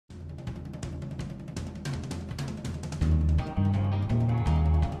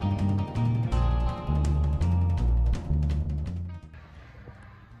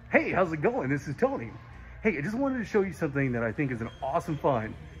Hey, how's it going? This is Tony. Hey, I just wanted to show you something that I think is an awesome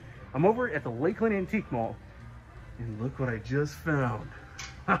find. I'm over at the Lakeland Antique Mall, and look what I just found.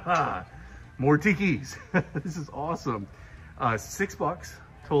 More tikis. This is awesome. $6,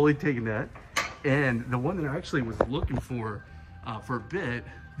 totally taking that. And the one that I actually was looking for a bit,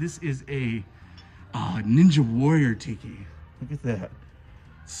 this is a Ninja Warrior Tiki. Look at that.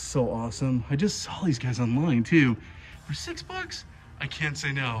 So awesome. I just saw these guys online too. For $6, I can't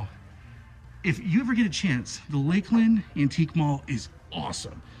say no. If you ever get a chance, the Lakeland Antique Mall is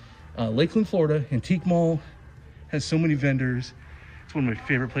awesome. Lakeland, Florida, Antique Mall has so many vendors. It's one of my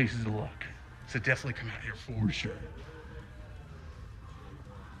favorite places to look. So definitely come out here for sure.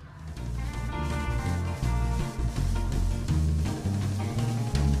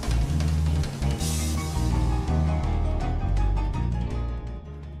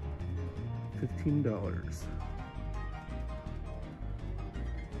 $15.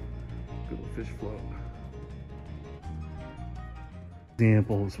 Good little fish float.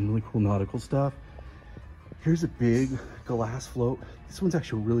 Example of some really cool nautical stuff. Here's a big glass float. This one's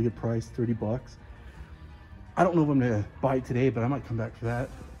actually a really good price, $30. I don't know if I'm gonna buy it today, but I might come back for that.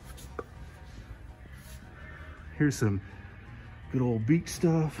 Here's some good old beach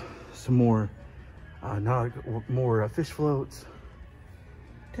stuff. Some more fish floats.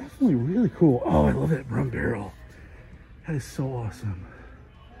 Definitely really cool. Oh, I love that rum barrel. That is so awesome.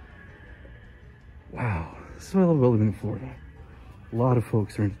 Wow, this is what I love about living in Florida. A lot of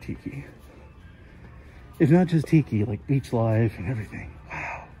folks are into tiki. It's not just tiki, like beach life and everything.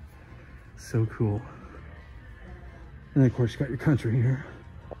 Wow, so cool. And then of course you got your country here.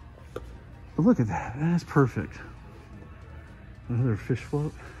 But look at that, that's perfect. Another fish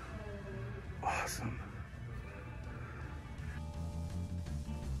float. Awesome.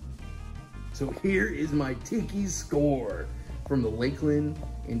 So here is my tiki score from the Lakeland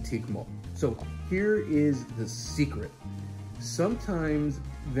Antique Mall. So here is the secret. Sometimes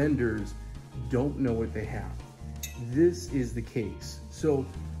vendors don't know what they have. This is the case. So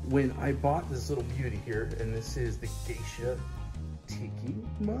when I bought this little beauty here, and this is the geisha Tiki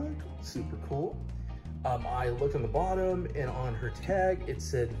Mug, super cool. I looked on the bottom and on her tag, it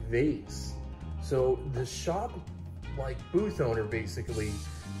said vase. So the shop, like booth owner basically,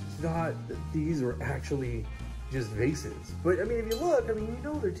 thought that these were actually just vases. But I mean, if you look, I mean, you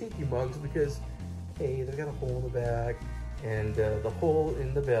know they're tiki mugs because, hey, they've got a hole in the back and the hole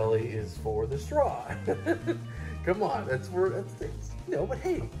in the belly is for the straw. Come on, that's you know, but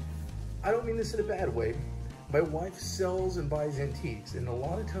hey, I don't mean this in a bad way. My wife sells and buys antiques, and a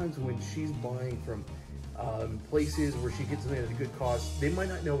lot of times when she's buying from places where she gets something at a good cost, they might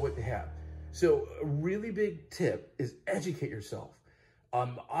not know what they have. So a really big tip is educate yourself.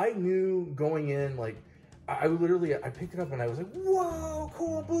 I knew going in, like, I picked it up and I was like, whoa,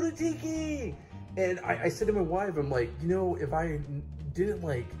 cool, Buddha Tiki. And I said to my wife, I'm like, you know, if I didn't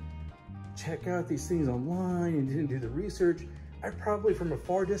like check out these things online and didn't do the research, I probably from a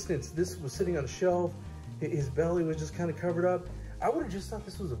far distance, this was sitting on a shelf, his belly was just kind of covered up. I would have just thought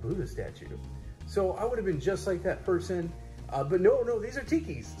this was a Buddha statue. So I would have been just like that person. But no, these are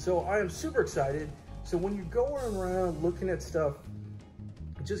tikis. So I am super excited. So when you're going around looking at stuff,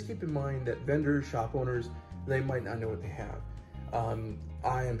 just keep in mind that vendors, shop owners, they might not know what they have.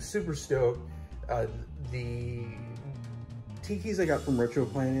 I am super stoked. The tikis I got from Retro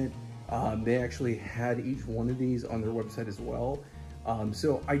Planet, they actually had each one of these on their website as well.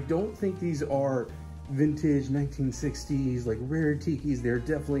 So I don't think these are vintage 1960s, like rare tikis. They're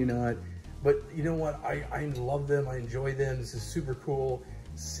definitely not. But you know what? I love them. I enjoy them. This is super cool.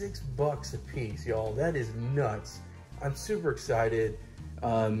 $6 a piece, y'all. That is nuts. I'm super excited.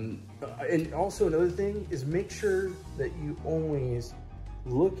 And also another thing is make sure that you always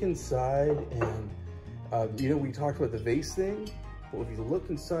look inside and, you know, we talked about the vase thing. Well, if you look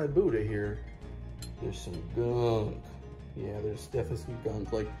inside Buddha here, there's some gunk. Yeah, there's definitely some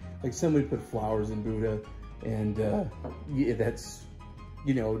gunk. Like somebody put flowers in Buddha, and yeah, that's,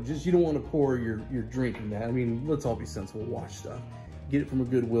 you know, just you don't want to pour your drink in that. I mean, let's all be sensible, wash stuff. Get it from a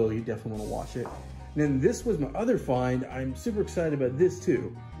Goodwill, you definitely want to wash it. And then this was my other find. I'm super excited about this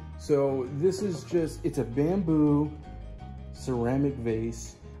too. So this is just, it's a bamboo ceramic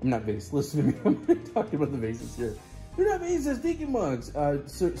vase. I'm not vase, listen to me, I'm talking about the vases here. They're not vases, tiki mugs.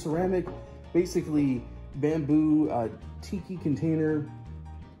 Ceramic, basically bamboo tiki container.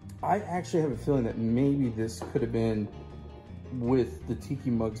 I actually have a feeling that maybe this could have been with the tiki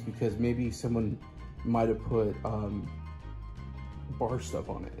mugs because maybe someone might have put bar stuff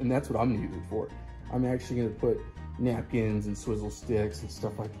on it, and that's what I'm gonna use it for. I'm actually gonna put napkins and swizzle sticks and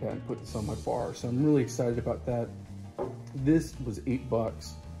stuff like that and put this on my bar. So I'm really excited about that. This was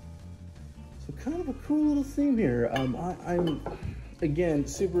 $8. So kind of a cool little theme here. I'm, again,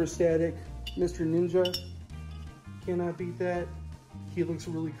 super ecstatic. Mr. Ninja, cannot beat that. He looks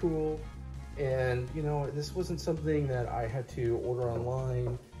really cool. And, you know, this wasn't something that I had to order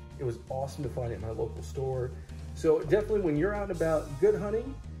online. It was awesome to find it in my local store. So definitely when you're out and about, good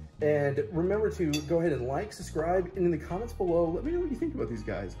hunting. And remember to go ahead and like, subscribe, and in the comments below, let me know what you think about these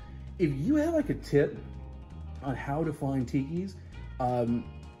guys. If you have like a tip on how to find tikis,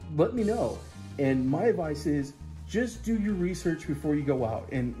 let me know. And my advice is just do your research before you go out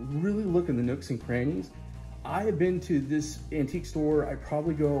and really look in the nooks and crannies. I have been to this antique store. I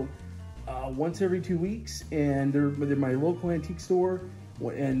probably go once every 2 weeks, and they're my local antique store.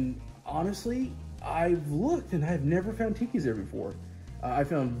 And honestly, I've looked and I've never found tikis there before. I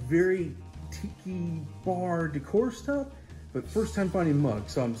found very tiki bar decor stuff, but first time finding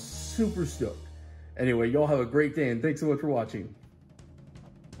mugs, so I'm super stoked. Anyway, y'all have a great day, and thanks so much for watching.